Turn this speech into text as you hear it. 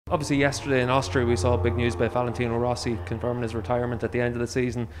Obviously yesterday in Austria we saw big news about Valentino Rossi confirming his retirement at the end of the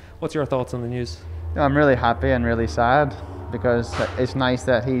season. What's your thoughts on the news? I'm really happy and really sad because it's nice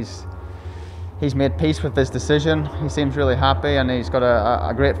that he's made peace with this decision. He seems really happy and he's got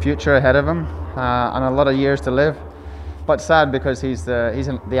a great future ahead of him and a lot of years to live. But sad because he's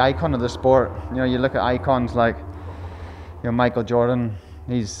the icon of the sport. You know, you look at icons like, you know, Michael Jordan.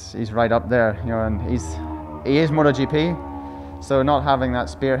 He's right up there. You know, and he is MotoGP. So not having that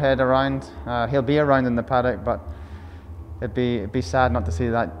spearhead around, he'll be around in the paddock, but it'd be sad not to see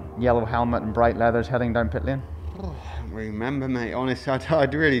that yellow helmet and bright leathers heading down pit lane. Oh, I don't remember, mate. Honestly, I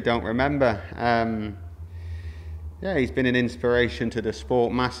really don't remember. Yeah, he's been an inspiration to the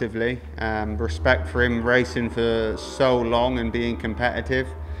sport massively. Respect for him racing for so long and being competitive.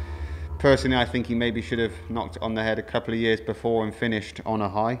 Personally, I think he maybe should have knocked it on the head a couple of years before and finished on a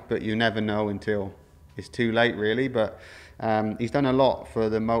high, but you never know until it's too late, really. But he's done a lot for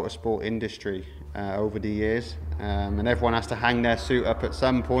the motorsport industry over the years, and everyone has to hang their suit up at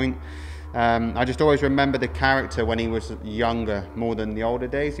some point. I just always remember the character when he was younger more than the older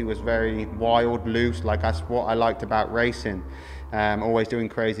days. He was very wild, loose, like that's what I liked about racing. Always doing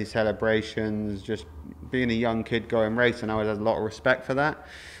crazy celebrations, just being a young kid going racing. I always had a lot of respect for that.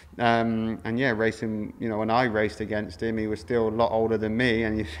 And yeah, racing, you know, when I raced against him, he was still a lot older than me,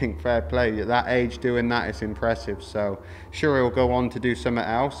 and you think, fair play, at that age doing that, it's impressive. So sure, he'll go on to do something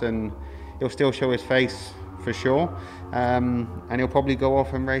else and he'll still show his face for sure, and he'll probably go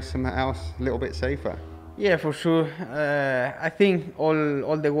off and race something else a little bit safer. Yeah, for sure. I think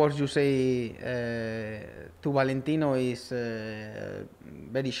all the words you say to Valentino is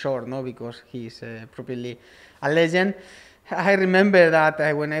very short, no, because he's probably a legend. I remember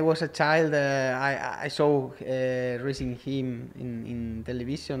that when I was a child, I saw racing him in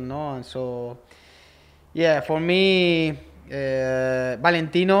television, no, and so yeah, for me,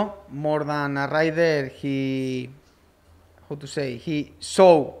 Valentino, more than a rider, he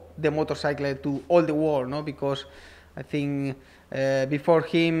showed the motorcycle to all the world, no, because I think before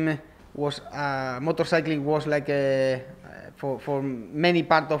him was motorcycling was like for many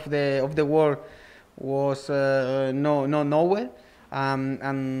parts of the world was nowhere,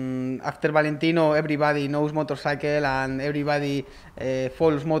 and after Valentino everybody knows motorcycle and everybody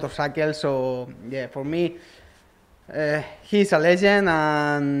follows motorcycle. So yeah, for me he's a legend,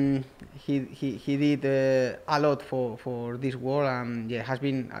 and he did a lot for this world, and yeah, has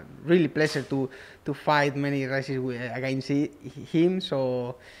been a really pleasure to fight many races against him.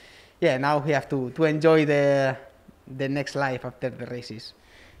 So yeah, now we have to enjoy the next life after the races.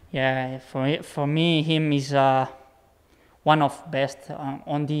 Yeah, for me, him is one of best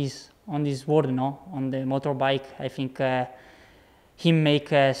on this world, you know, on the motorbike. I think he make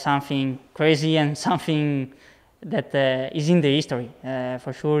something crazy and something that is in the history.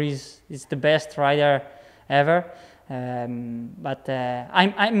 For sure, he's the best rider ever. But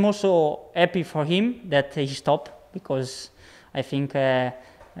I'm also happy for him that he stopped, because I think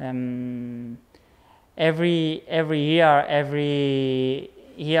every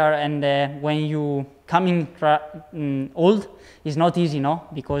year and when you coming old is not easy, no,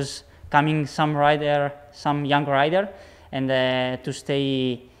 because coming some young rider and to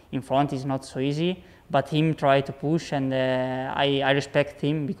stay in front is not so easy. But him try to push, and I respect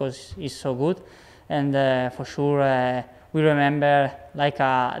him because he's so good, and for sure we remember like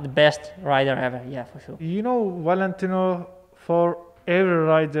the best rider ever. Yeah, for sure. You know, Valentino for every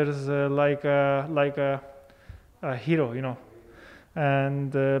rider is like a hero, you know.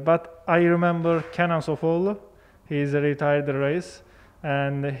 And but I remember Kenan Sofoğlu. He's a retired race,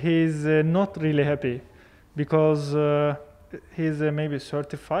 and he's not really happy because he's maybe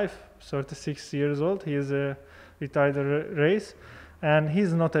 35, 36 years old. He is a retired race, and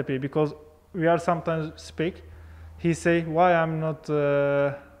he's not happy because we are sometimes speak. He say, "Why I'm not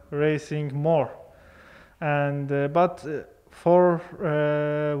racing more?" And but for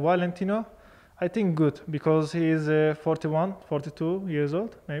Valentino, I think good, because he is 41, 42 years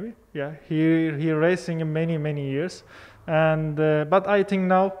old, maybe. Yeah, he racing many years, and but I think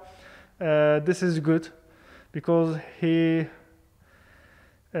now this is good, because he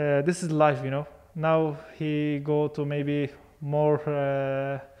this is life, you know. Now he go to maybe more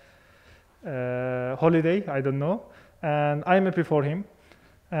holiday, I don't know, and I'm happy for him,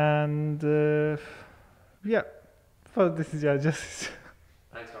 and yeah, for this is just.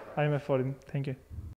 Thanks, I'm happy for him. Thank you.